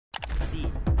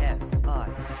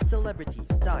Celebrity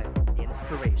Style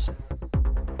Inspiration.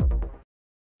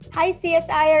 Hi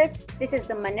CSI-ers, this is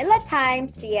the Manila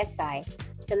Times CSI,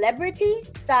 Celebrity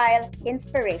Style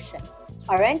Inspiration.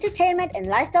 Our entertainment and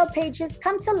lifestyle pages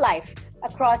come to life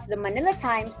across the Manila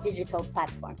Times digital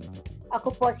platforms.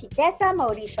 Ako po si Tessa,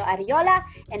 Mauricio, Arriola,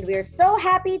 and we're so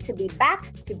happy to be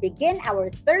back to begin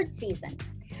our third season.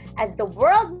 As the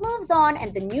world moves on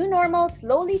and the new normal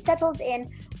slowly settles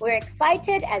in, we're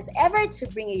excited as ever to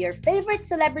bring you your favorite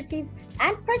celebrities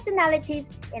and personalities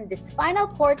in this final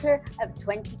quarter of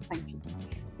 2020.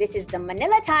 This is the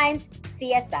Manila Times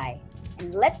CSI,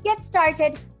 and let's get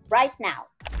started right now.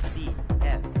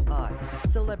 CSI,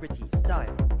 Celebrity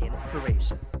Style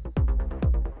Inspiration.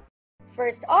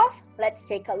 First off, let's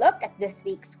take a look at this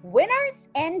week's winners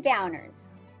and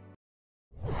downers.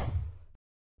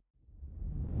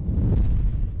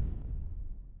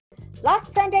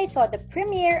 Last Sunday saw the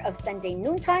premiere of Sunday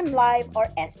Noontime Live, or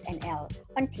SNL,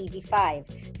 on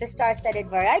TV5. The star-studded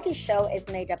variety show is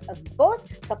made up of both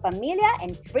kapamilya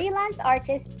and freelance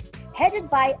artists, headed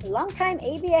by longtime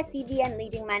ABS-CBN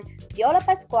leading man Viola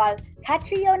Pascual,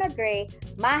 Catriona Gray,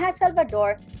 Maha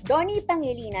Salvador, Donnie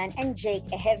Pangilinan, and Jake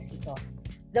Ejercito.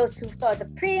 Those who saw the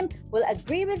preem will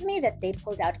agree with me that they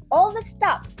pulled out all the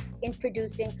stops in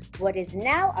producing what is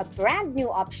now a brand new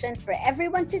option for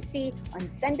everyone to see on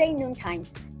Sunday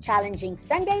Noontimes, challenging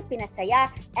Sunday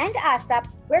Pinasaya and ASAP,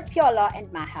 where Piolo and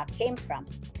Maha came from.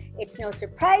 It's no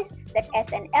surprise that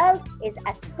SNL is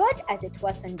as good as it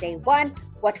was on day one,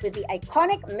 what with the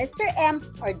iconic Mr. M,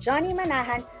 or Johnny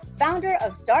Manahan, founder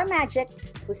of Star Magic,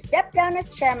 who stepped down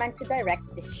as chairman to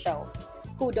direct this show.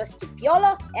 Kudos to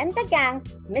Piolo and the gang,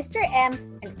 Mr. M,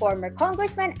 and former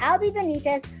Congressman Albi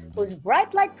Benitez, whose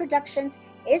Bright Light Productions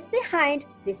is behind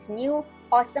this new,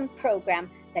 awesome program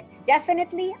that's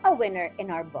definitely a winner in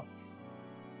our books.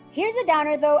 Here's a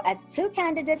downer though, as two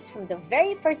candidates from the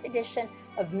very first edition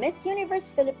of Miss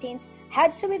Universe Philippines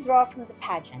had to withdraw from the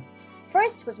pageant.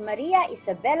 First was Maria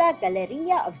Isabela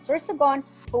Galeria of Sorsogon,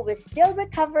 who was still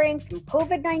recovering from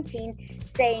COVID-19,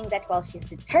 saying that while she's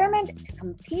determined to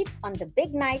compete on the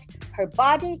big night, her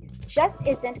body just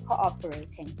isn't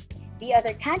cooperating. The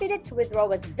other candidate to withdraw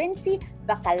was Vinci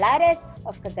Bacalares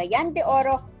of Cagayan de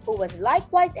Oro, who was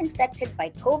likewise infected by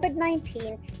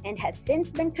COVID-19 and has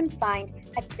since been confined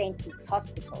at St. Luke's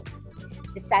Hospital.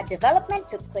 The sad development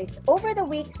took place over the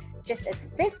week, just as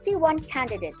 51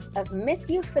 candidates of Miss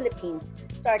U Philippines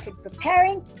started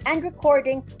preparing and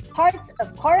recording parts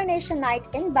of Coronation Night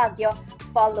in Baguio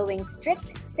following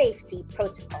strict safety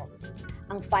protocols.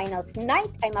 Ang finals night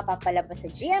ay mapapalabas sa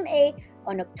GMA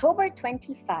on October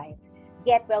 25.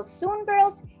 Get well soon,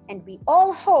 girls, and we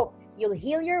all hope you'll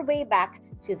heal your way back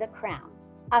to the crown.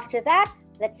 After that,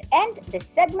 let's end this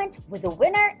segment with a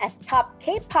winner, as top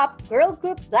K-pop girl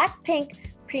group Blackpink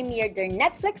premiered their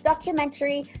Netflix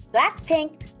documentary,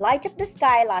 Blackpink Light Up the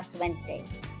Sky, last Wednesday.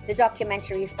 The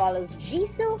documentary follows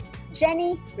Jisoo,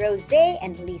 Jennie, Rosé,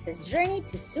 and Lisa's journey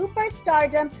to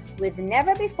superstardom with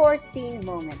never-before-seen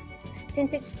moments.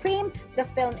 Since its preem, the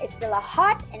film is still a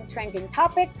hot and trending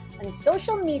topic on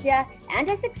social media and,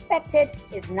 as expected,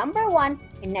 is #1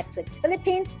 in Netflix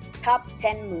Philippines' top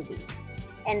 10 movies.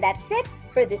 And that's it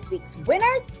for this week's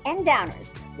winners and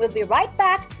downers. We'll be right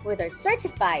back with our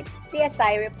certified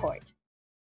CSI report.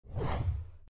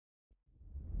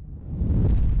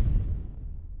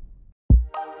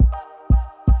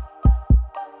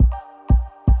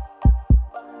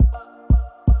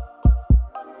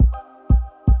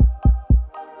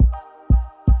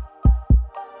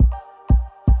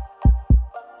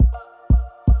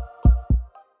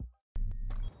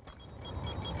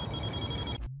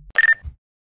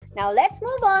 Now let's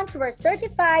move on to our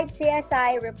certified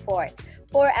CSI report.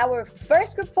 For our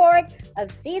first report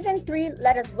of Season 3,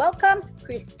 let us welcome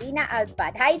Christina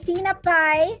Alpad. Hi, Tina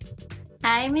Pai.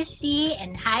 Hi, Miss T,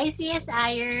 and hi,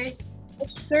 CSI-ers.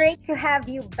 It's great to have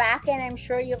you back, and I'm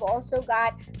sure you've also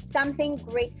got something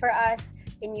great for us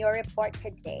in your report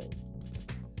today.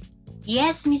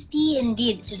 Yes, Miss T,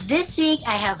 indeed. This week,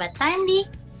 I have a timely,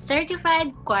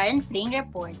 certified quaranfling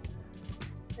report.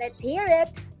 Let's hear it.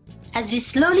 As we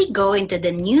slowly go into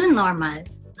the new normal,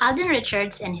 Alden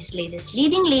Richards and his latest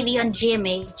leading lady on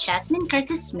GMA, Jasmine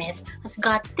Curtis Smith, has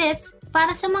got tips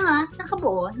para sa mga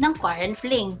nakabuo ng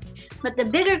quaranfling. But the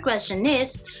bigger question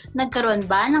is, nagkaroon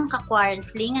ba ng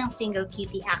ka-quaranfling ang single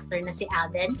cutie actor na si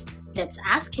Alden? Let's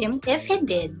ask him if he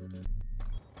did.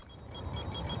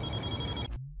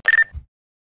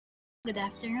 Good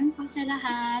afternoon po sa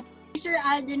lahat. Sir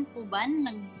Alden po ba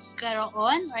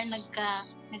nagkaroon or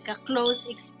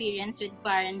nagka-close experience with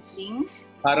quaranfling?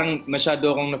 Parang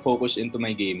masyado akong na-focus into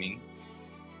my gaming.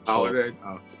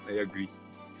 I agree.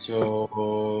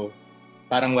 So,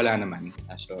 parang wala naman.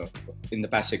 So, in the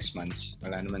past 6 months,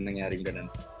 wala naman nangyaring ganun.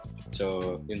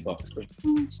 So, yun po.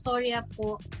 Yung storya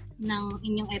po ng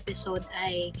inyong episode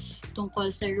ay tungkol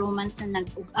sa romance na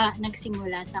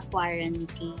nagsimula sa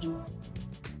quarantine.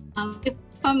 If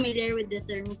familiar with the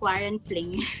term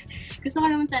quaranfling, gusto ko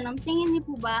naman tanong, tingin niyo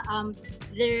po ba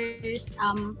there's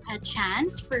a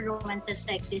chance for romances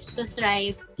like this to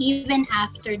thrive even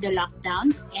after the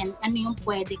lockdowns? And ano yung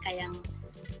pwede kayang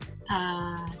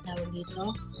tawag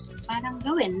dito? Parang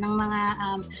gawin ng mga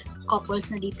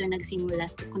couples na dito nagsimula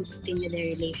to continue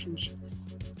their relationships?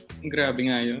 Grabe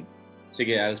nga yun.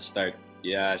 Sige, I'll start.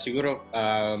 Yeah, siguro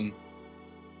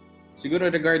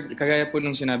kagaya po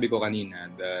nung sinabi ko kanina,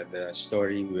 the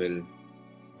story will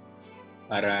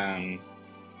parang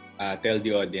tell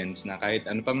the audience na kahit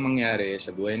ano pang mangyari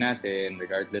sa buhay natin,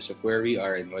 regardless of where we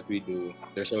are and what we do,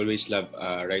 there's always love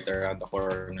right around the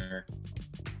corner.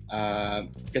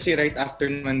 Kasi right after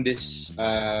naman this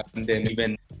pandemic,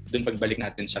 even dun pagbalik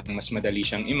natin sa mas madali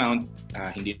siyang amount,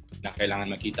 hindi na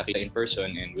kailangan makita-kita in person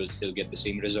and we'll still get the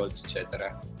same results,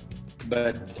 etc.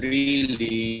 But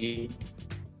really,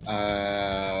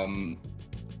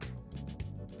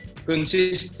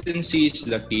 consistency is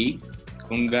the key.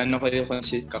 Kung gaano kayo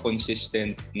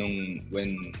ka-consistent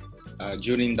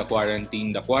during the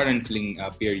quaranfling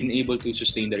period, able to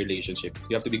sustain the relationship.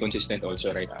 You have to be consistent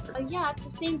also right after. Yeah, it's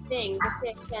the same thing.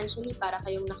 Kasi essentially, para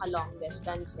kayong naka-long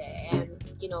distance And,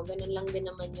 ganun lang din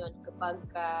naman yun kapag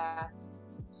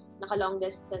naka-long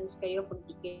distance kayo, pag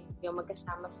di kayo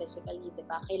magkasama physically,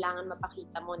 diba? Kailangan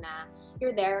mapakita mo na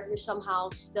you're there, you're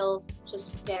somehow still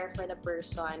just there for the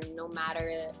person, no matter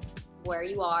where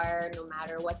you are, no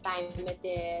matter what time it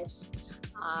is.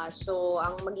 So,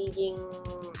 ang magiging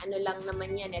lang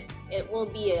naman yan, it will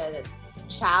be a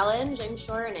challenge, I'm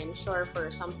sure, and I'm sure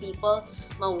for some people,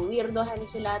 mawirdohan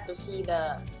sila to see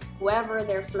whoever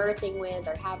they're flirting with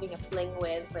or having a fling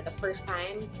with for the first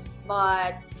time.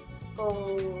 But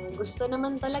kung gusto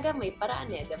naman talaga, may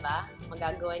paraan diba?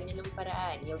 Magagawa niyo ng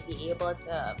paraan. You'll be able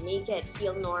to make it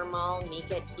feel normal, make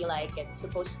it feel like it's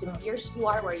supposed to be, you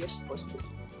are where you're supposed to be.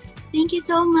 Thank you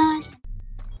so much.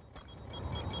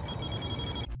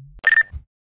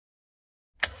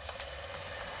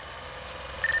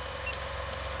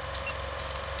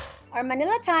 Our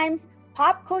Manila Times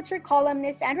pop culture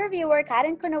columnist and reviewer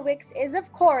Karen Kunowicz is,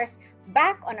 of course,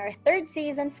 back on our third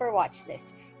season for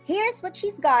Watchlist. Here's what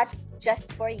she's got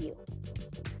just for you.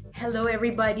 Hello,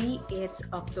 everybody. It's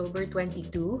October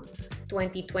 22,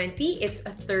 2020. It's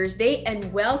a Thursday, and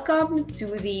welcome to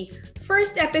the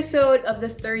first episode of the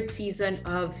third season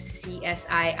of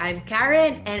CSI. I'm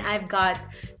Karen, and I've got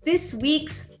this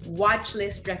week's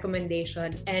Watchlist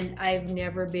recommendation, and I've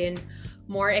never been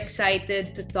more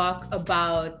excited to talk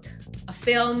about a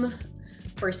film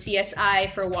for CSI,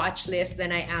 for Watchlist,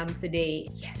 than I am today.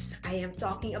 Yes, I am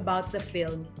talking about the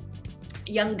film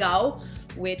Yanggao,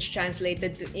 which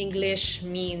translated to English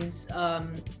means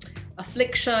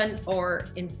affliction or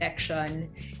infection.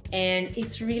 And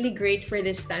it's really great for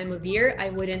this time of year. I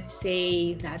wouldn't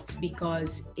say that's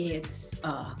because it's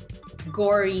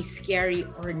gory, scary,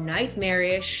 or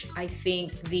nightmarish. I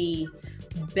think the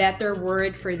better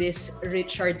word for this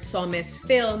Richard Somes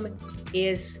film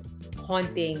is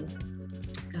haunting.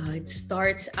 It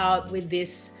starts out with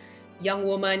this young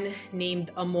woman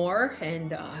named Amor,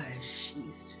 and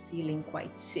she's feeling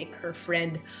quite sick. Her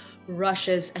friend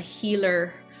rushes a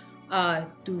healer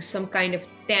to some kind of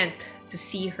tent to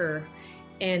see her,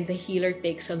 and the healer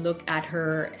takes a look at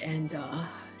her, and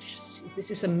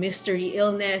this is a mystery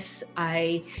illness.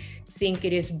 I think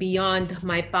it is beyond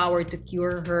my power to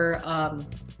cure her.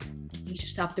 You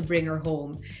just have to bring her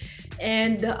home.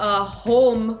 And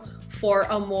home for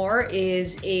Amor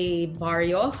is a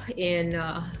barrio in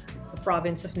the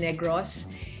province of Negros,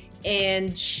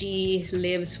 and she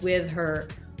lives with her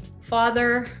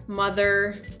father,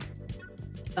 mother,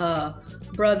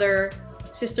 brother,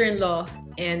 sister-in-law,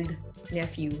 and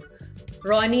nephew.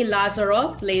 Ronnie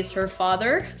Lazaro plays her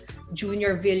father,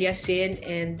 Junior Villasin,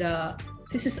 and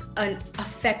this is an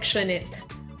affectionate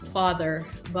father,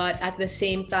 but at the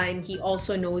same time, he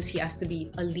also knows he has to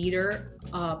be a leader,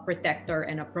 a protector,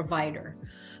 and a provider.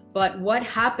 But what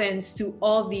happens to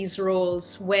all these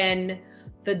roles when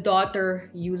the daughter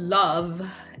you love,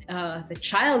 the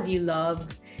child you love,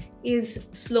 is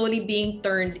slowly being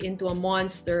turned into a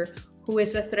monster who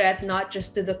is a threat not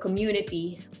just to the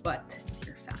community, but to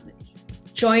your family?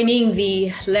 Joining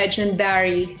the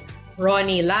legendary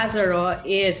Ronnie Lazaro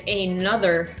is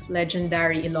another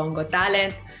legendary Ilonggo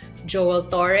talent, Joel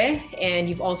Torre, and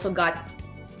you've also got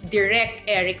Direk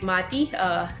Eric Mati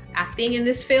acting in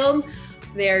this film.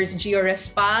 There's Gio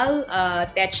Respal,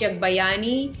 Tessa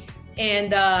Bayani,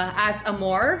 and As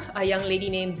Amor, a young lady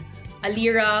named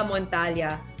Alira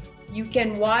Montalia. You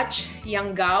can watch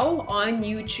Yang Gao on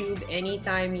YouTube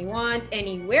anytime you want,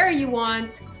 anywhere you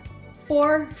want,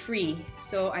 for free.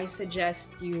 So I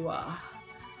suggest you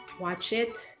watch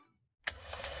it.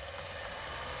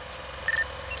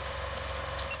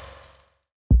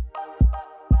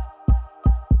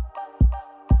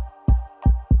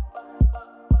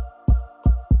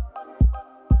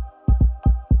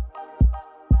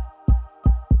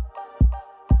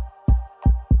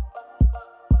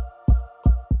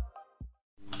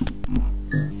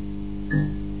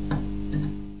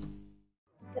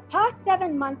 The past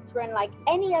 7 months were unlike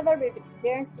any other we've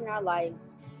experienced in our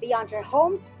lives. Beyond our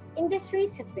homes,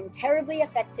 industries have been terribly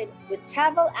affected, with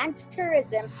travel and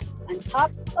tourism on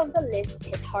top of the list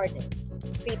hit hardest.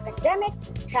 Pre-pandemic,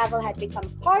 travel had become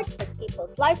part of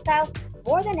people's lifestyles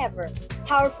more than ever,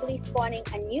 powerfully spawning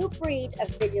a new breed of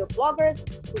video bloggers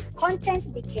whose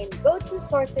content became go-to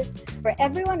sources for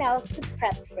everyone else to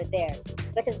prep for theirs.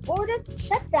 But as borders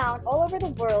shut down all over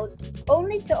the world,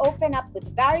 only to open up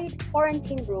with varied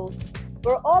quarantine rules,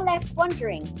 we're all left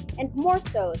wondering, and more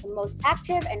so the most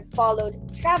active and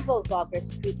followed travel vloggers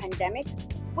pre-pandemic,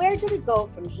 where do we go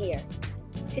from here?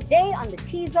 Today on the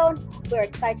T-Zone, we're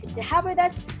excited to have with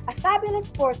us a fabulous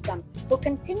foursome who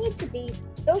continue to be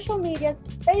social media's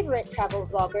favorite travel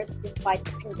vloggers despite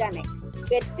the pandemic.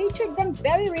 We had featured them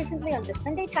very recently on the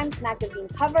Sunday Times magazine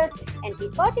cover, and we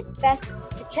thought it best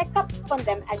to check up on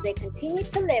them as they continue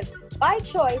to live by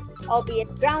choice, albeit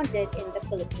grounded in the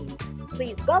Philippines.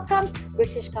 Please welcome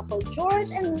British couple George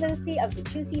and Lucy of the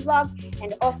Juicy Vlog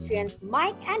and Austrians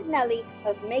Mike and Nelly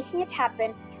of Making It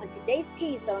Happen on today's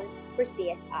T-Zone for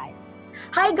CSI.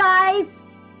 Hi guys!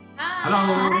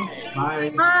 Hello.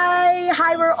 Hi.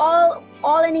 Hi, we're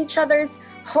all in each other's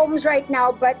homes right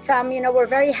now, but we're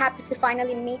very happy to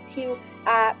finally meet you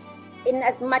in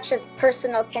as much as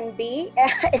personal can be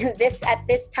at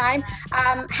this time.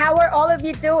 How are all of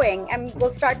you doing?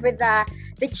 We'll start with the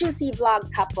Juicy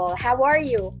Vlog couple. How are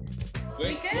you? We're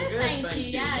good, thank you.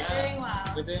 Yeah, doing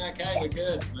well. We're doing okay, we're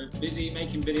good. We're busy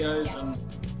making videos and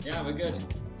yeah, we're good.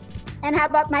 And how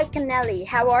about Mike and Nelly?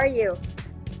 How are you?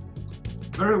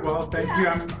 Very well, thank you.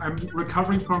 I'm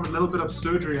recovering from a little bit of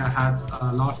surgery I had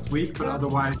last week, but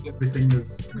otherwise everything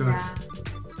is good. Yeah.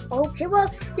 Okay, well,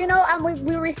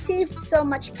 we received so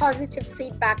much positive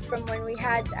feedback from when we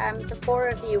had the four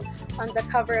of you on the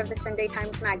cover of the Sunday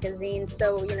Times magazine.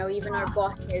 So, even our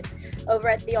bosses over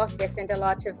at the office and a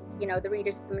lot of, the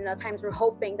readers of the Manila Times were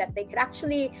hoping that they could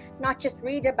actually not just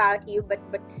read about you, but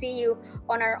see you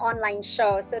on our online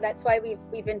show. So that's why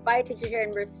we've invited you here,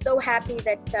 and we're so happy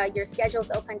that your schedules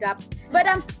opened up. But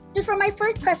just for my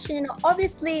first question,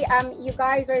 obviously, you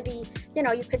guys are the,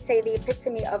 you could say the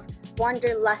epitome of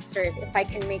wanderlusters, if I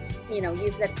can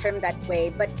use that term that way.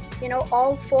 But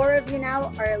all four of you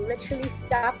now are literally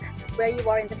stuck where you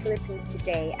are in the Philippines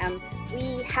today.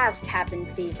 We have cabin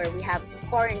fever, we have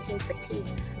quarantine fatigue.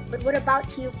 But what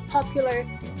about you popular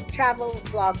travel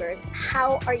vloggers?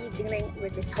 How are you dealing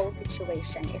with this whole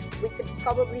situation? If we could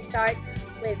probably start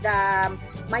with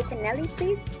Mike and Nelly,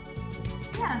 please.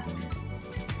 Yeah.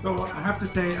 So I have to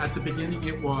say, at the beginning,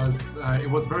 it was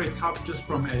very tough just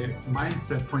from a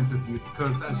mindset point of view,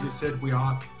 because as you said, we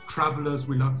are travelers.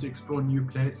 We love to explore new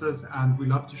places, and we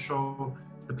love to show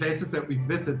the places that we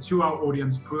visit to our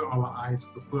audience through our eyes,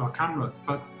 through our cameras.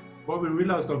 But what we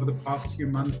realized over the past few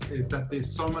months is that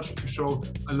there's so much to show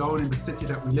alone in the city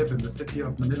that we live in, the city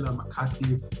of Manila,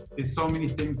 Makati. There's so many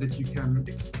things that you can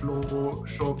explore,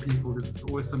 show people. There's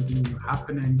always something new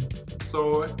happening.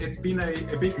 So it's been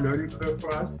a big learning curve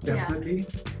for us, definitely.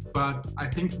 Yeah. But I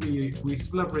think we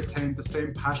still have retained the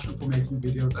same passion for making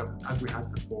videos as we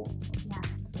had before. Yeah.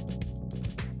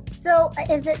 So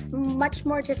is it much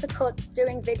more difficult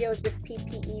doing videos with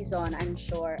PPEs on, I'm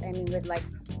sure? I mean, with like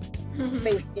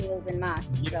face shields and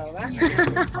masks. Yes. So,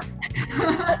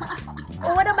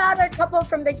 well, what about our couple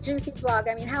from the Juicy Vlog?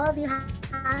 I mean, how have you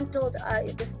handled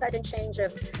the sudden change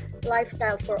of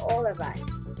lifestyle for all of us?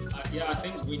 Yeah, I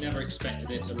think we never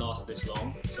expected it to last this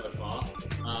long so far.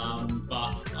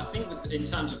 But I think in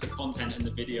terms of the content and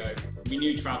the video, we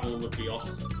knew travel would be off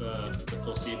for the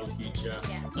foreseeable future.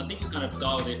 Yeah. And I think we kind of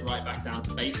dialed it right back down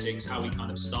to basics, how we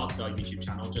kind of started our YouTube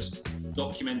channel, just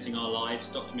documenting our lives,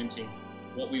 documenting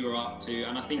what we were up to,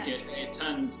 and I think it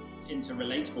turned into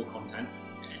relatable content.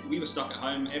 We were stuck at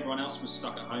home, everyone else was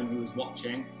stuck at home who was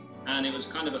watching, and it was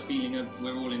kind of a feeling of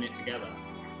we're all in it together.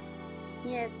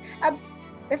 Yes.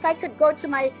 If I could go to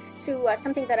my to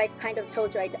something that I kind of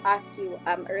told you I'd ask you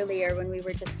earlier when we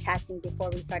were just chatting before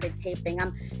we started taping.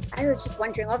 I was just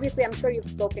wondering, obviously, I'm sure you've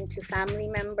spoken to family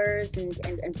members and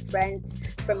friends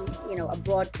from,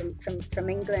 abroad, from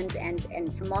England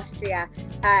and from Austria.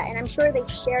 And I'm sure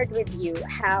they've shared with you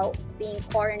how being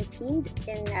quarantined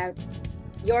in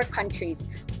your countries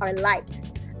are like.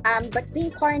 But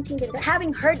being quarantined,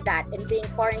 having heard that and being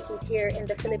quarantined here in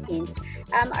the Philippines,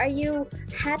 are you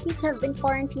happy to have been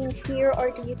quarantined here,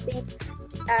 or do you think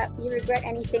you regret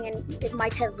anything and it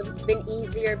might have been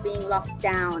easier being locked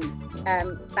down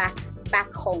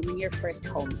back home in your first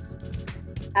homes?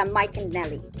 Mike and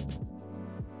Nelly.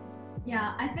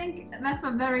 Yeah, I think that's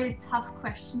a very tough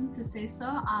question to say so.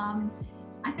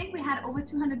 I think we had over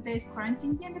 200 days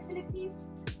quarantine here in the Philippines,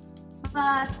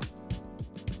 but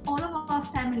all of our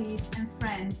families and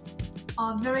friends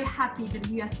are very happy that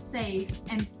we are safe,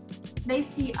 and they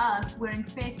see us wearing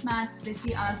face masks, they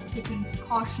see us taking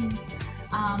precautions,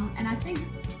 and I think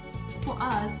for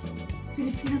us,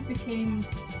 Filipinos became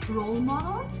role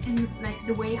models in like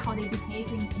the way how they behave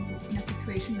in a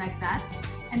situation like that,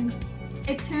 and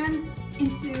it turned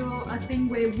into a thing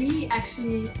where we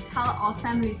actually tell our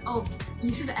families, oh,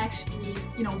 you should actually,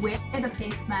 wear the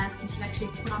face mask, you should actually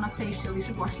put on a face shield, you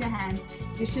should wash your hands,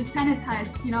 you should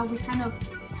sanitize. We kind of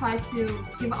try to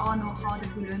give our know-how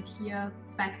that we learned here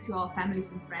back to our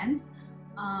families and friends.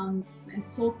 And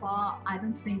so far, I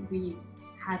don't think we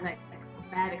had like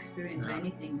a bad experience or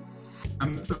anything.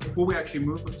 Before we actually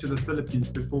moved to the Philippines,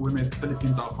 before we made the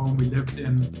Philippines our home, we lived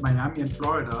in Miami and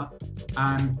Florida.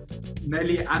 And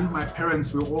Nelly and my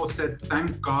parents, we all said,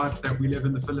 thank God that we live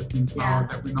in the Philippines now,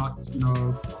 that we're not,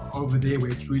 over there where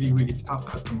it's really, really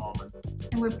tough at the moment.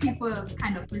 And where people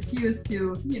kind of refuse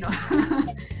to,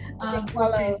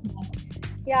 follow.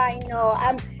 Yeah, I know.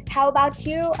 How about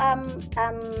you,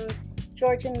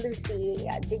 George and Lucy?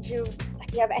 Do you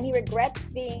have any regrets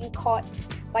being caught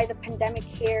by the pandemic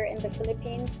here in the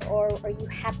Philippines, or are you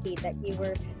happy that you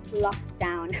were locked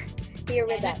down here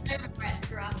with us? No regret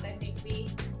for us. I think we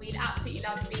absolutely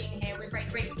love being here. We're very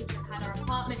grateful to have had our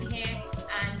apartment here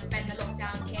and spend the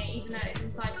lockdown here, even though it's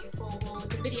inside these four walls.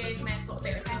 The videos may have got a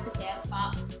bit repetitive,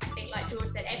 but I think, like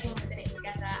George said, everyone was in it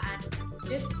together, and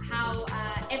just how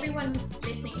everyone's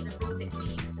listening to the rules it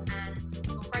means, and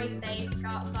we're very safe. Go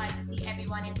outside and see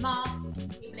everyone in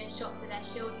masks, people in shops with their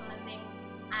shields on and things.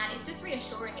 And it's just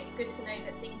reassuring. It's good to know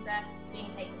that things are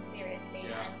being taken seriously,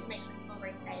 and it makes us feel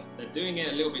very safe. They're doing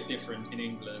it a little bit different in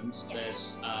England.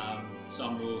 There's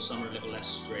some rules, some are a little less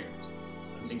strict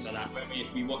and things like that. But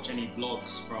if we watch any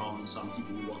vlogs from some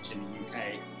people we watch in the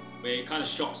UK, it kind of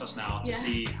shocks us now to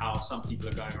see how some people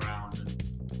are going around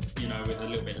and, with a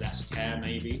little bit less care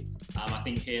maybe. I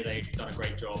think here they've done a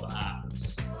great job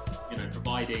at,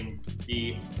 providing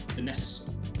the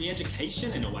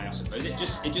education in a way, I suppose. It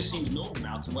just seems normal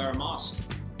now to wear a mask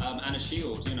and a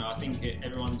shield. I think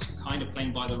everyone's kind of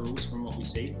playing by the rules from what we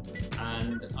see,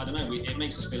 and I don't know, it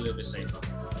makes us feel a little bit safer.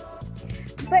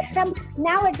 But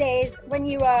nowadays, when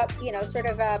you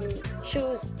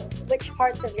choose which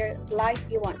parts of your life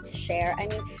you want to share, I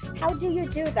mean, how do you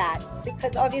do that?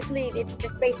 Because obviously it's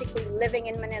just basically living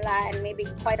in Manila, and maybe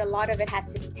quite a lot of it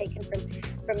has to be taken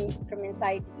from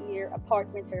inside your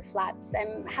apartments or flats.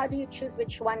 And how do you choose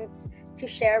which ones to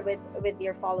share with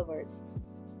your followers?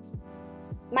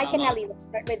 Mike and Ellie, let's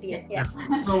start with you. Yeah.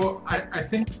 So I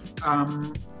think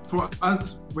for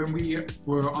us, when we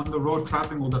were on the road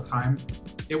traveling all the time,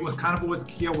 it was kind of always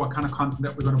clear what kind of content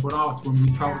that we're going to put out. When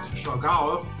we traveled to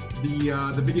Siargao,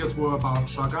 the videos were about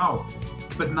Siargao.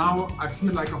 But now I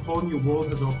feel like a whole new world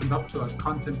has opened up to us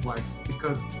content-wise,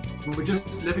 because we're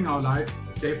just living our lives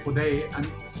day for day, and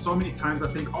so many times I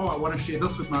think, oh, I want to share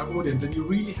this with my audience, and you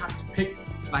really have to pick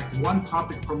like one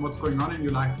topic from what's going on in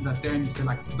your life in that day, and you say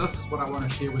like, this is what I want to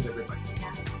share with everybody.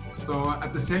 So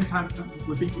at the same time,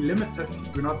 we're being limited,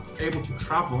 we're not able to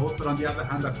travel, but on the other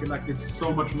hand, I feel like there's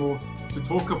so much more to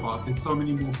talk about, there's so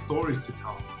many more stories to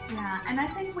tell. Yeah, and I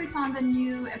think we found a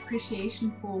new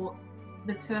appreciation for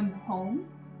the term home,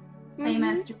 same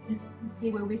as you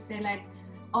see where we say like,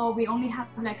 oh, we only have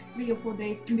like 3 or 4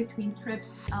 days in between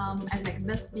trips, as like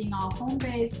this being our home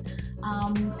base,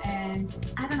 and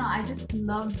I don't know, I just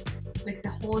love like the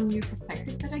whole new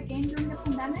perspective that I gained during the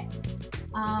pandemic,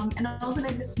 and also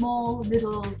like the small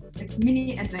little like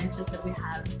mini adventures that we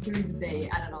have during the day.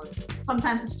 I don't know,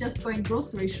 sometimes it's just going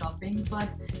grocery shopping, but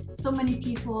so many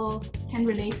people can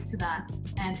relate to that,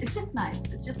 and it's just nice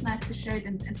to share it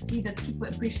and see that people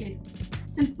appreciate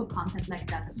simple content like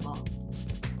that as well.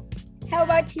 How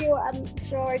about you,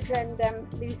 George and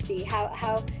Lucy?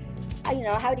 How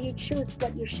do you choose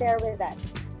what you share with us?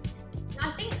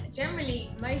 I think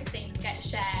generally most things get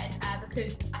shared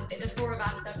because I think the four of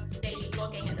us are daily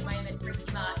vlogging at the moment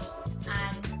pretty much,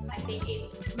 and I think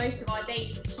most of our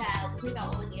days we share with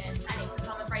our audience, and it's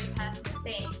become a very personal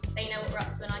thing. They know what we're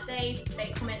up to in our days, they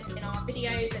comment in our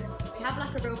videos, and we have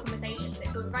like a real conversation, so it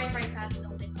feels very, very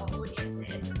personal with our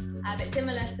audiences. But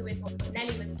similar to with what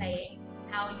Nelly was saying,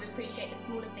 how you appreciate the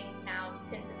smaller things now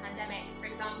since the pandemic. For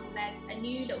example, there's a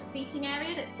new little seating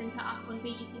area that's been put up on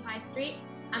BGC High Street,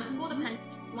 and before the pandemic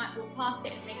you might walk past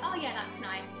it and think, oh yeah, that's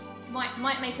nice,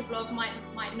 might make a vlog,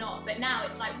 might not, but now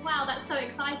it's like, wow, that's so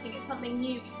exciting, it's something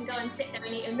new, we can go and sit there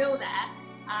and eat a meal there.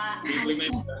 We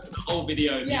made the whole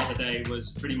video the other day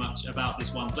was pretty much about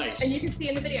this one place. And you can see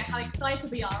in the video how excited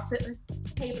we are to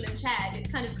table and chairs. It's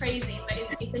kind of crazy, but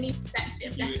it's a new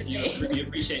perspective, definitely. You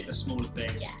appreciate the smaller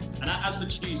things. Yeah. And as for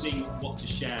choosing what to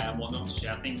share and what not to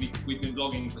share, I think we've been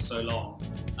vlogging for so long,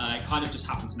 it kind of just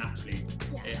happens naturally.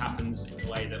 Yeah. It happens in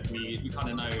a way that we kind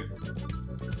of know.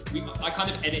 I kind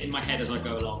of edit in my head as I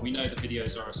go along. We know that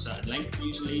videos are a certain length,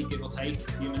 usually, give or take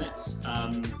a few minutes,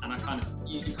 and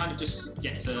you kind of just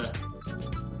get to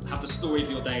have the story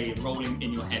of your day rolling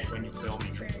in your head when you're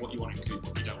filming. What you want to include,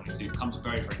 what you don't want to do, comes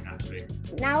very, very naturally.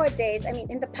 Nowadays, I mean,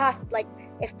 in the past, like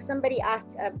if somebody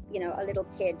asked, a little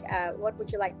kid, what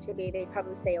would you like to be? They'd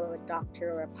probably say, oh, a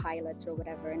doctor or a pilot or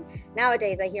whatever. And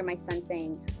nowadays, I hear my son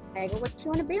saying, I go, what do you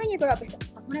want to be when you grow up? He said,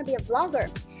 I want to be a vlogger.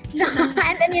 And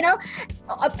then,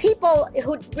 people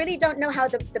who really don't know how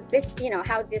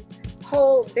how this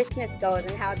whole business goes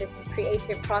and how this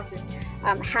creative process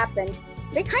happens,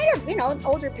 they kind of,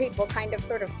 older people kind of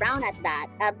sort of frown at that.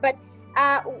 But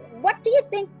what do you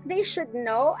think they should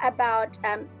know about,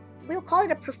 we'll call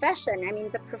it a profession, I mean,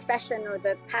 the profession or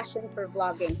the passion for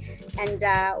vlogging, and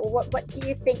what do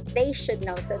you think they should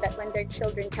know so that when their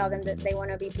children tell them that they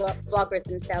want to be vloggers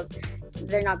themselves,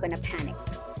 they're not going to panic?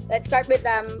 Let's start with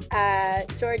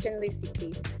George and Lucy,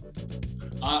 please.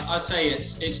 I say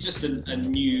it's just a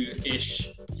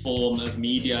new-ish form of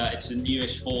media. It's a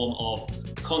newish form of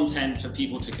content for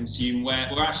people to consume where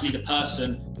actually the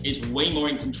person is way more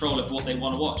in control of what they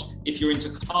want to watch. If you're into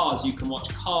cars, you can watch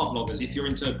car vloggers. If you're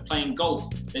into playing golf,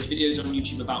 there's videos on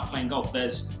YouTube about playing golf.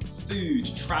 There's food,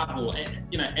 travel,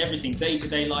 everything,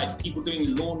 day-to-day life, people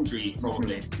doing laundry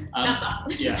probably.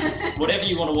 Yeah, whatever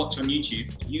you want to watch on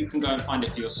YouTube, you can go and find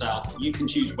it for yourself. You can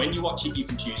choose when you watch it, you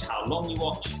can choose how long you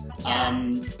watch.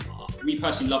 We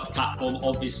personally love the platform,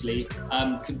 obviously,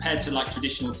 compared to like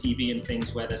traditional TV and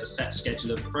things where there's a set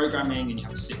schedule of programming and you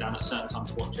have to sit down at a certain time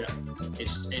to watch it.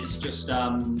 It's just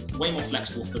way more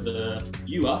flexible for the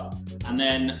viewer. And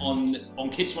then on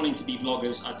kids wanting to be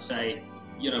vloggers, I'd say,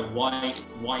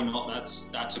 why not?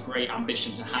 That's a great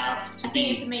ambition to have. I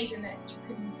think it's amazing that you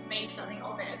can make something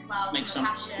of it as well.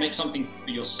 Make something for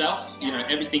yourself. Yeah.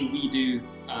 Everything we do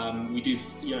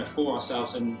for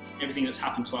ourselves, and everything that's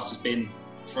happened to us has been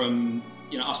from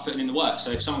us putting in the work.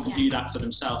 So if someone can do that for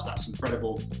themselves, that's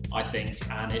incredible, I think.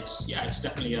 And it's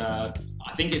definitely I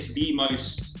think it's the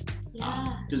most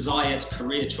desired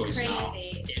career choice now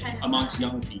amongst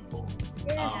young people.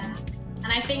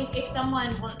 And I think if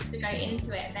someone wants to go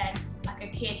into it, then like a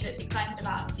kid that's excited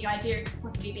about the idea of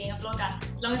possibly being a vlogger,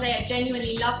 as long as they are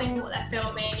genuinely loving what they're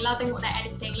filming, loving what they're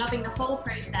editing, loving the whole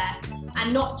process,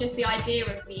 and not just the idea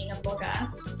of being a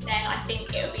vlogger, then I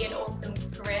think it would be an awesome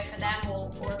career for them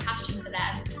or a passion for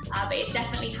them. But it's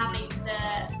definitely having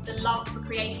the love for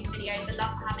creating videos, the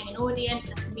love for having an audience,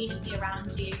 a community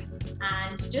around you,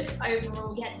 and just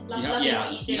overall, just loving what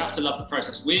you do. You have to love the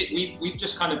process. We've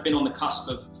just kind of been on the cusp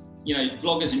of,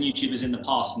 vloggers and YouTubers in the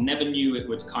past never knew it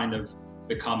would kind of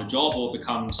become a job or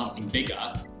become something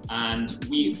bigger. And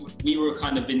we were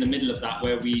kind of in the middle of that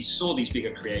where we saw these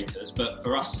bigger creators, but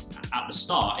for us at the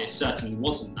start, it certainly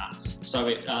wasn't that. So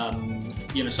it,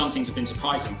 some things have been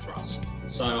surprising for us.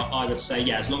 So I would say,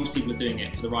 as long as people are doing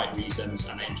it for the right reasons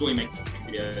and they enjoy making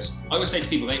videos. I always say to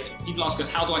people, people ask us,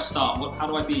 how do I start? How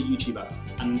do I be a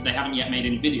YouTuber? And they haven't yet made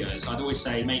any videos. I'd always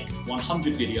say, make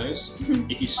 100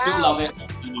 videos. If you still love it,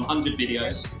 100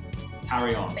 videos,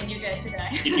 carry on. Then you're good to go.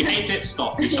 If you hate it,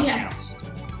 stop, do something else.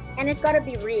 And it's got to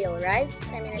be real, right?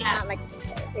 I mean, it's not like,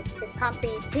 it can't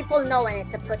be, people know when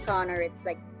it's a put on or it's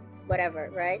like whatever,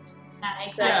 right?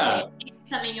 Exactly. It's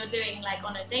something you're doing like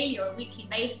on a daily or a weekly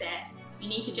basis. You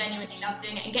need to genuinely love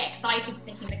doing it and get excited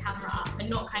picking the camera up and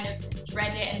not kind of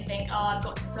dread it and think, oh, I've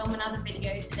got to film another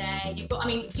video today. You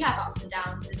have ups and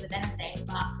downs as with anything,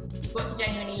 but you've got to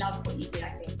genuinely love what you do, I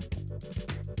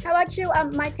think. How about you,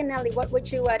 Mike and Nelly? What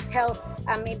would you tell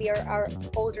maybe our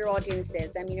older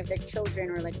audiences? I mean, if they're children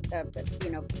or like,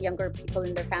 younger people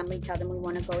in their family, tell them we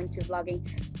want to go into vlogging.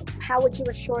 How would you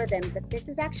assure them that this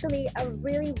is actually a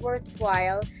really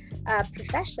worthwhile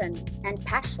profession and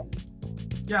passion.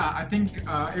 Yeah, I think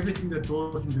everything that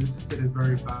George and Lucy said is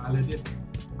very valid.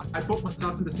 I put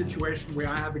myself in the situation where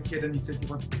I have a kid and he says he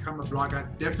wants to become a blogger.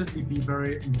 I'd definitely be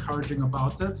very encouraging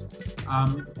about it.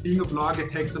 Being a blogger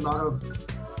takes a lot of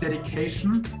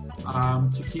dedication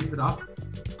to keep it up.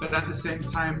 But at the same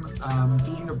time,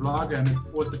 being a blogger, and it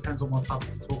always depends on what topic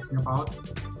you're talking about,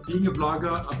 being a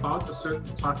blogger about a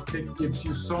certain topic gives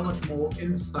you so much more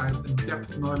insight and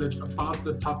depth knowledge about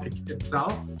the topic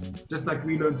itself, just like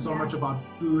we learn so much about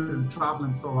food and travel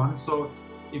and so on. So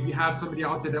if you have somebody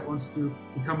out there that wants to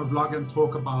become a blogger and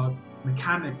talk about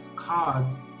mechanics,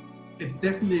 cars, it's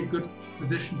definitely a good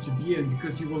position to be in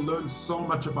because you will learn so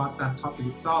much about that topic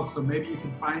itself. So maybe you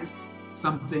can find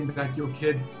something that your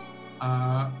kids,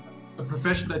 a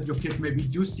profession that your kids maybe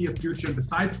do see a future in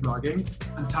besides blogging,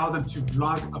 and tell them to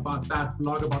blog about that,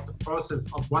 blog about the process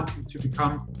of wanting to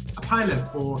become a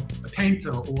pilot or a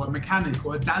painter or a mechanic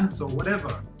or a dancer or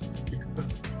whatever.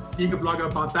 Because being a blogger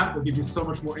about that will give you so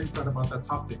much more insight about that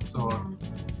topic. So.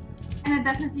 And I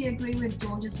definitely agree with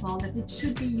George as well that it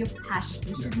should be your passion.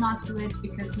 You should not do it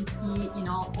because you see,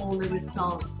 all the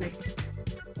results. Like,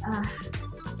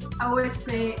 I always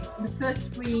say the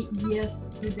first 3 years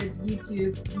we did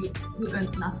YouTube, we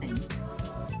earned nothing.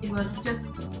 It was just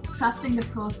trusting the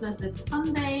process that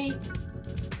someday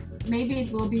maybe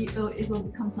it will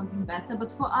become something better.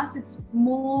 But for us, it's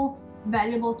more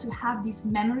valuable to have these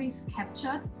memories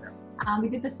captured. We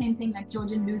did the same thing like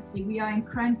George and Lucy. We are in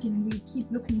quarantine and we keep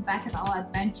looking back at our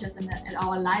adventures and at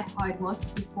our life, how it was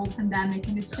before pandemic.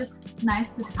 And it's just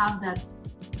nice to have that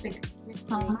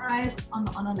summarized on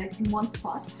in one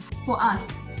spot for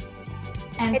us.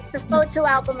 And it's the photo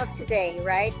album of today,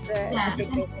 right? Yes.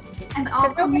 And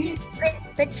our community takes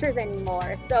pictures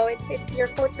anymore, so it's your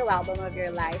photo album of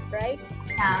your life, right?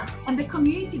 Yeah, and the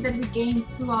community that we gained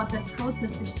throughout that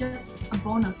process is just a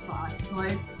bonus for us. So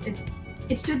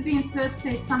it should be in first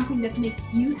place something that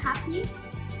makes you happy,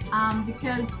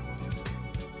 because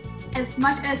as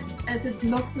much as it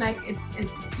looks like it's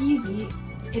easy,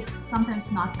 it's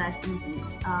sometimes not that easy.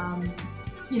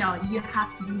 You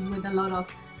have to deal with a lot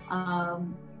of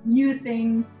new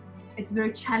things. It's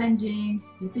very challenging.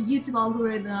 With the YouTube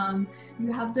algorithm,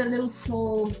 you have the little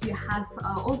trolls. You have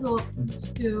also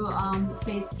to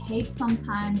face hate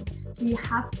sometimes. So you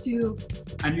have to.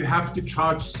 And you have to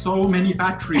charge so many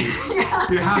batteries.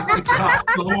 You have to charge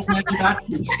so many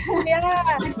batteries.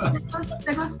 Yeah.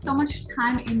 There goes so much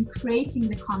time in creating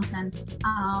the content.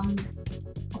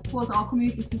 Of course, our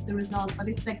community sees the result, but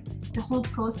it's like the whole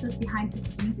process behind the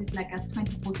scenes is like a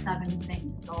 24/7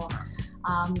 thing. So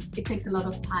it takes a lot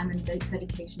of time and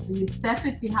dedication. So you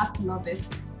definitely have to love it.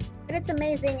 But it's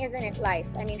amazing, isn't it, life?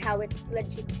 I mean, how it's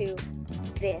led you to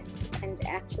this and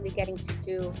actually getting to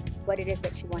do what it is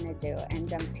that you want to do, and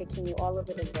taking you all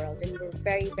over the world. And we're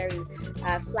very, very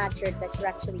flattered that you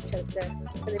actually chose the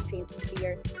Philippines to be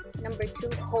your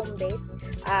 #2 home base.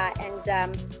 And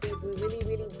we really,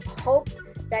 really hope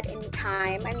that in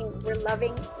time, I mean, we're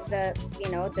loving the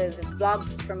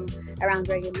vlogs from around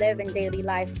where you live in daily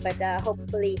life, but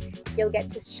hopefully you'll get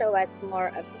to show us more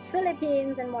of the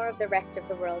Philippines and more of the rest of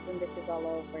the world when this is all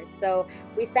over. So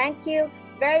we thank you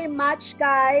very much,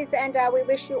 guys, and we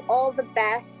wish you all the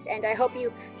best. And I hope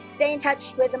you stay in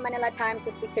touch with the Manila Times.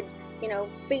 If we could,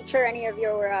 feature any of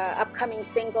your upcoming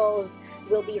singles,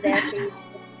 we'll be there for you.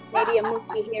 Maybe a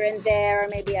movie here and there, or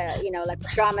maybe a, like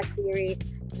a drama series.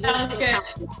 Okay.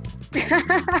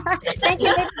 Thank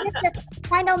you. Maybe just a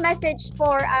final message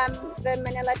for the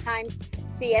Manila Times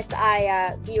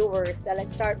CSI viewers. So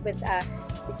let's start with the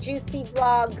Juicy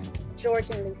Vlogs, George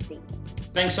and Lucy.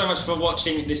 Thanks so much for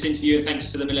watching this interview, and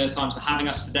thanks to the Manila Times for having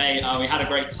us today. We had a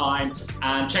great time,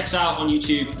 and check us out on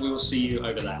YouTube. We will see you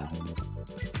over there.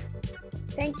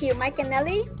 Thank you. Mike and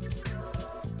Nelly?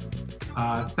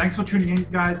 Thanks for tuning in,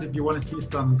 guys. If you want to see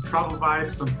some travel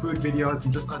vibes, some food videos,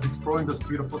 and just us exploring this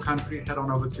beautiful country, head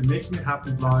on over to Making It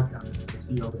Happen blog, and we'll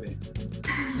see you over there.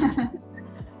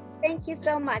 Thank you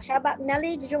so much. How about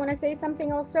Nelly? Did you want to say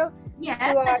something also? Yeah,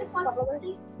 I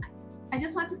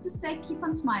just wanted to say keep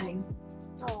on smiling.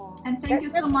 Oh, and thank you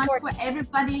so much for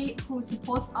everybody who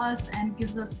supports us and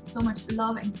gives us so much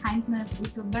love and kindness. We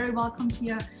feel very welcome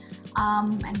here,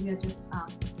 and we are just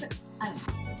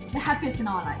the happiest in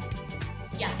our life.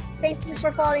 Yeah. Thank you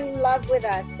for falling in love with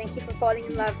us. Thank you for falling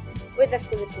in love with the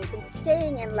Philippines and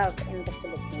staying in love in the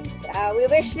Philippines. We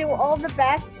wish you all the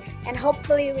best, and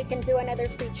hopefully we can do another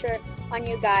feature on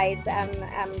you guys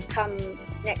come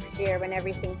next year when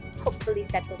everything hopefully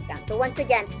settles down. So once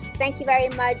again, thank you very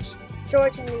much,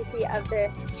 George and Lucy of the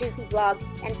Juicy Vlog,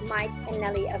 and Mike and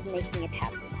Nelly of Making It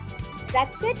Happen.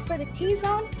 That's it for the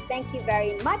T-Zone. Thank you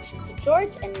very much to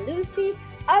George and Lucy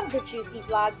of the Juicy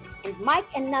Vlog and Mike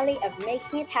and Nelly of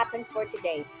Making It Happen for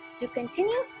today. Do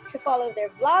continue to follow their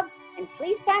vlogs and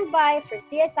please stand by for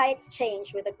CSI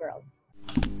Exchange with the girls.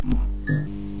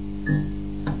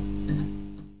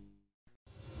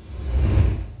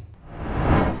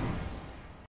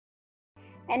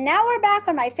 And now we're back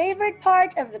on my favorite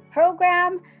part of the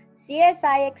program,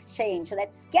 CSI Exchange.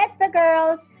 Let's get the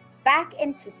girls back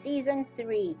into season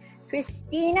 3.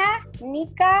 Christina,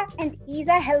 Nika, and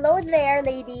Isa, hello there,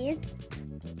 ladies.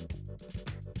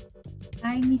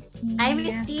 Hi, Misty. Hi,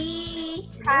 Misty.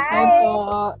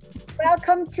 Hi.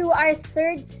 Welcome to our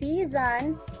 3rd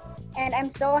season. And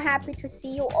I'm so happy to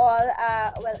see you all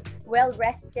well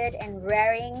rested and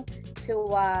raring to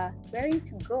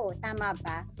go. Tama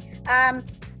ba?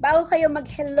 Bago kayo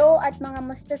mag-hello at mga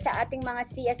musta sa ating mga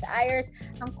CSI-ers,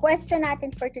 ang question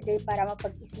natin for today para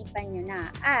mapag-isipan nyo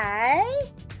na ay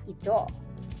ito.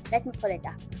 Let me pull it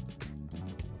up.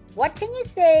 What can you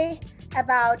say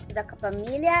about the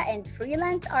Kapamilya and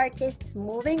freelance artists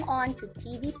moving on to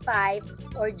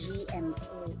TV5 or GMA?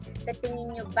 Sa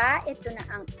tingin nyo ba ito na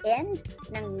ang end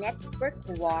ng network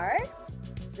war?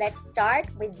 Let's start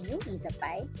with you,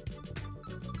 Isapay.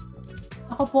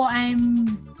 Ako po, I'm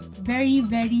very,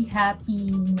 very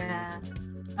happy na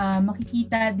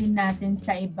makikita din natin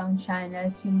sa ibang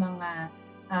channels yung mga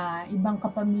ibang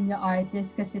kapamilya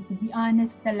artists kasi to be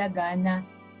honest talaga na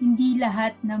hindi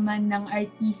lahat naman ng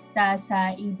artista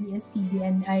sa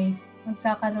ABS-CBN ay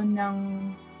magkakaroon ng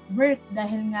work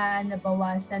dahil nga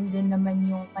nabawasan din naman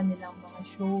yung kanilang mga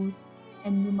shows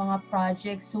and yung mga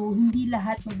projects. So, hindi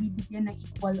lahat mabibigyan ng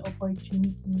equal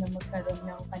opportunity na magkaroon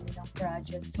ng kanilang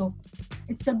projects. So,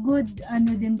 it's a good,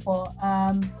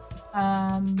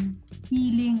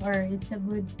 feeling or it's a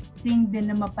good thing din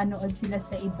na mapanood sila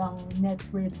sa ibang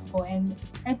networks po. And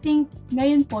I think,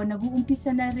 ngayon po,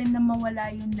 nag-uumpisa na rin na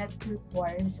mawala yung network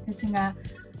wars kasi nga,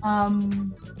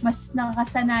 mas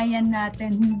nakasanayan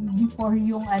natin before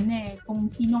yung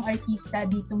kung sinong artista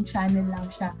ditong channel lang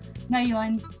siya.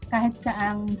 Ngayon, kahit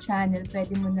saang channel,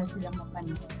 pwede mo na sila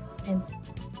mapanood. And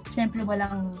syempre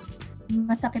walang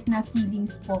masakit na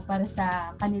feelings po para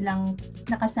sa kanilang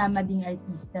nakasama ding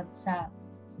artista sa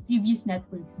previous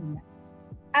networks nila.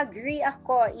 Agree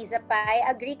ako, Isapay.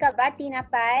 Agree ka ba,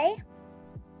 Tinapay?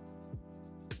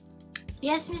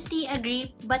 Yes, Miss T,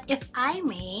 agree. But if I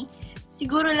may,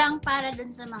 siguro lang para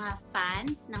dun sa mga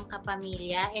fans ng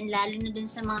Kapamilya and lalo na dun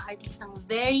sa mga artistang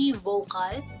very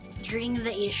vocal during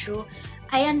the issue,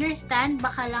 I understand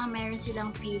baka lang meron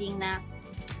silang feeling na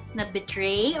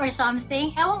betray or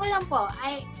something. Ewan ko lang po.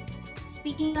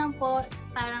 Speaking lang po,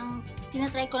 parang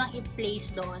tinatry ko lang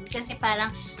i-place doon kasi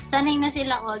parang sanay na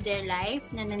sila all their life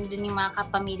na nandun yung mga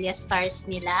Kapamilya stars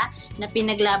nila na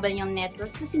pinaglaban yung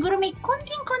network. So siguro may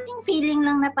konting feeling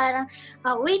lang na parang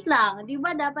wait lang, di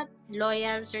ba dapat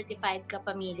loyal, certified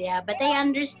Kapamilya? But I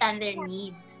understand their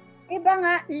needs. Diba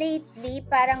nga, lately,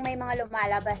 parang may mga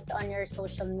lumalabas on your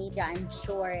social media, I'm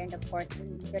sure, and of course,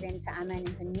 dito rin sa amin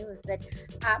in the news, that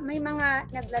may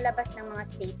mga naglalabas ng mga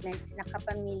statements na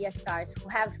Kapamilya stars who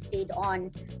have stayed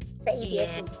on sa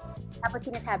ABS. Yeah. Tapos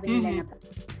sinasabi nila na,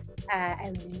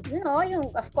 yung,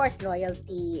 of course,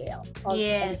 loyalty, all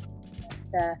yes.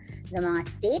 the mga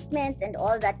statements and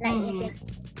all that, na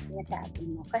sinasabi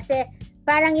mo. Kasi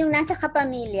parang yung nasa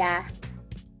Kapamilya,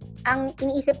 ang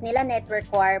iniisip nila network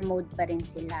war mode pa rin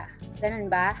sila.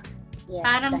 Ganun ba? Yes.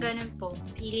 Parang ganun po.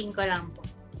 Feeling ko lang po.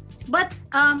 But,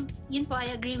 yun po, I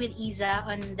agree with Isa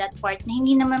on that part na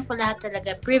hindi naman po lahat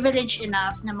talaga privileged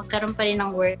enough na magkaroon pa rin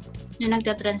ng work na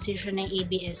nagta-transition ng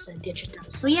ABS sa digital.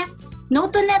 So yeah, no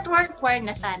to network war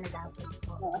na sana dapat.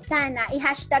 Oo, sana.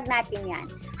 I-hashtag natin yan.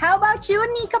 How about you,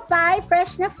 Nika Pai?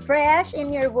 Fresh na fresh in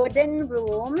your wooden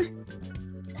room?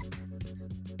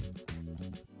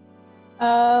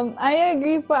 I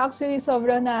agree po. Actually,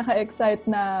 sobrang nakaka-excite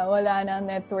na wala ng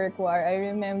network war.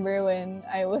 I remember when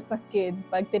I was a kid,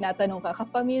 pag tinatanong ka,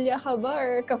 kapamilya ka ba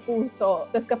or kapuso?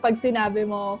 Tapos kapag sinabi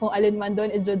mo kung alin man doon,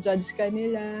 i-judge ka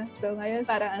nila. So ngayon,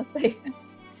 parang ang saya.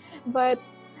 But,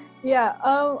 yeah,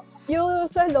 yung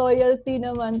sa loyalty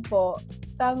naman po,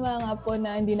 tama nga po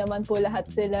na hindi naman po lahat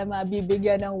sila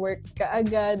mabibigyan ng work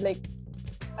kaagad. Like,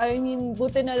 I mean,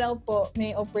 buti na lang po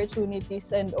may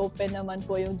opportunities and open naman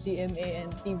po yung GMA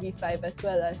and TV5 as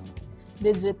well as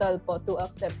digital po to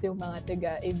accept yung mga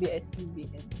taga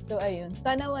ABS-CBN. So ayun,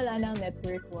 sana wala ng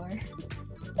network war.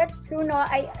 That's true, no?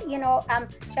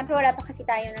 Syempre wala pa kasi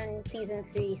tayo ng season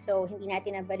 3, so hindi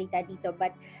natin nabalita dito.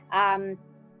 But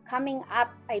coming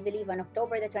up, I believe on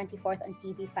October the 24th on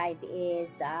TV5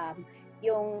 is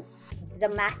yung The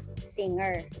Masked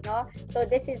Singer, no? So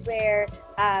this is where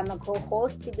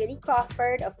mag-host si Billy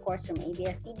Crawford, of course, from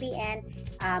ABS-CBN,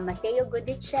 Matteo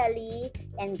Gudicelli,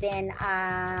 and then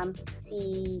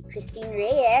si Christine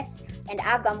Reyes, and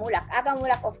Aga Mulak. Aga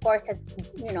Mulak, of course, has,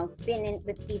 been in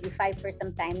with TV5 for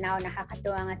some time now.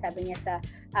 Nakakatuwa nga, sabi niya sa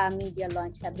media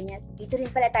launch, sabi niya, dito rin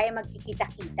pala tayo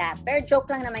magkikita-kita. Pero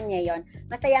joke lang naman niya yon.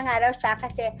 Masaya nga raw siya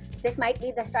kasi this might be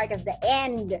the start of the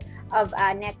end of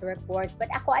network wars.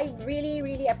 But ako, I really,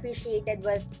 really appreciated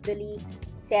what Billy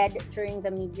said during the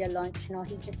media launch.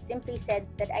 He just simply said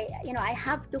that I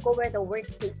have to go where the work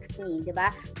takes me, di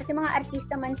ba? Kasi mga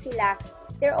artista man sila,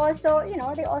 they're also,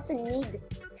 they also need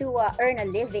to earn a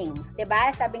living, di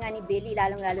ba? Sabi nga ni Billy,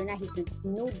 lalong-lalo na he's a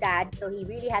new dad, so he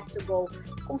really has to go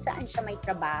kung saan siya may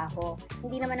trabaho.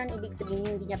 Hindi naman nun ibig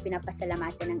sabihin hindi niya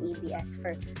pinapasalamatan ng ABS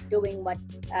for doing what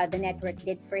the network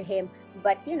did for him.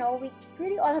 But, we just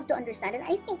really all have to understand. And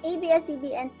I think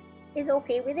ABS-CBN is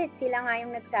okay with it. Sila nga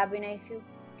yung nagsabi na if you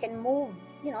can move,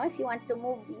 if you want to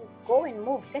move, you go and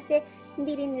move. Kasi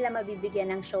hindi rin nila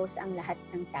mabibigyan ng shows ang lahat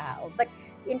ng tao. But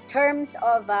in terms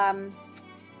of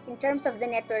the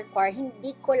network war,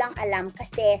 hindi ko lang alam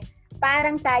kasi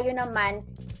parang tayo naman,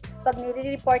 pag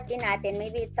nire-report din natin,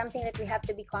 maybe it's something that we have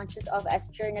to be conscious of as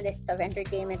journalists of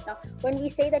entertainment, no? When we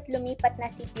say that lumipat na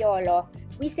si Piolo,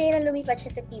 we say na lumipat siya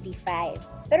sa TV5.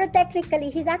 Pero technically,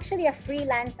 he's actually a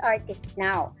freelance artist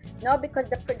now, no? Because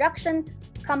the production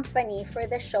company for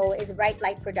the show is Bright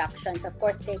Light Productions. Of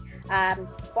course, the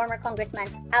former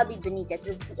Congressman Alden Richards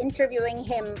will be interviewing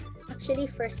him. Actually,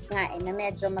 first nga na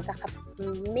medyo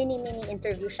mini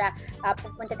interview siya.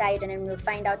 Pupunta tayo doon and we'll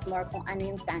find out more kung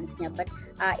ano yung plans niya. But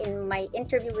in my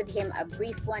interview with him, a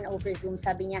brief one over Zoom,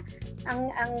 sabi niya,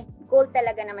 ang goal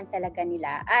talaga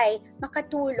nila ay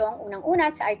makatulong unang-una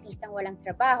sa artistang walang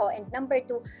trabaho, and number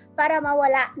 2, para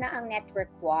mawala na ang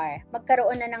network war.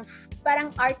 Magkaroon na ng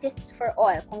parang artists for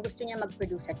all. Kung gusto niya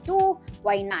mag-produce sa 2,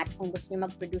 why not? Kung gusto niya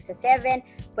mag-produce sa 7,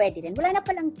 pwede din. Wala na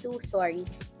palang 2, sorry.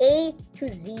 A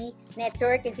to Z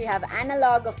network. If you have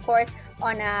analog, of course,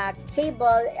 on a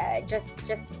cable, just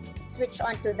switch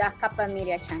on to the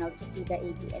Kapamilya channel to see the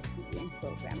ABS-CBN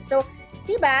program. So,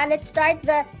 diba, let's start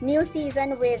the new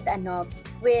season with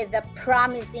a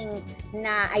promising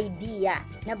na idea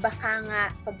na baka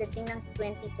nga pagdating ng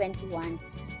 2021,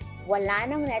 wala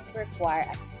ng network war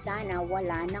at sana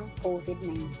wala ng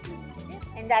COVID-19.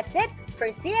 And that's it for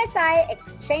CSI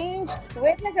Exchange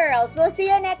with the Girls. We'll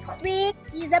see you next week.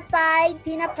 Isa Pai,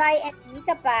 Tina Pai, and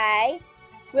Nita Pai.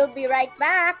 We'll be right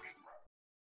back.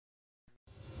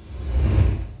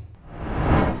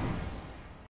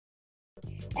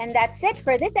 And that's it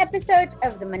for this episode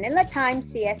of the Manila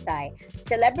Times CSI,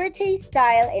 Celebrity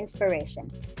Style Inspiration.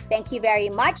 Thank you very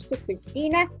much to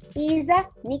Christina, Isa,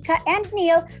 Nika, and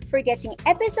Neil for getting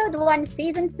episode 1,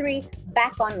 season 3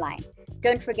 back online.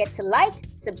 Don't forget to like,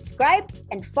 subscribe,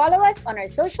 and follow us on our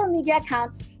social media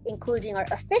accounts, including our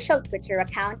official Twitter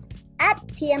account at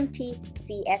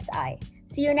TMTCSI.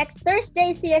 See you next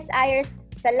Thursday, CSI-ers.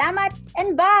 Salamat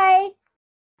and bye!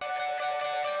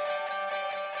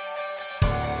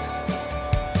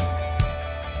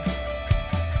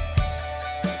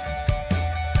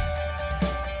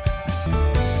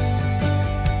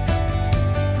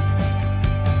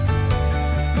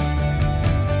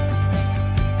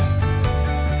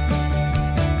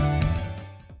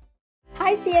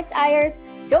 Hi CSI-ers!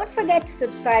 Don't forget to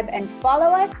subscribe and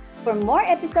follow us for more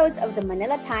episodes of the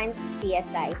Manila Times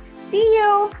CSI. See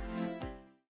you!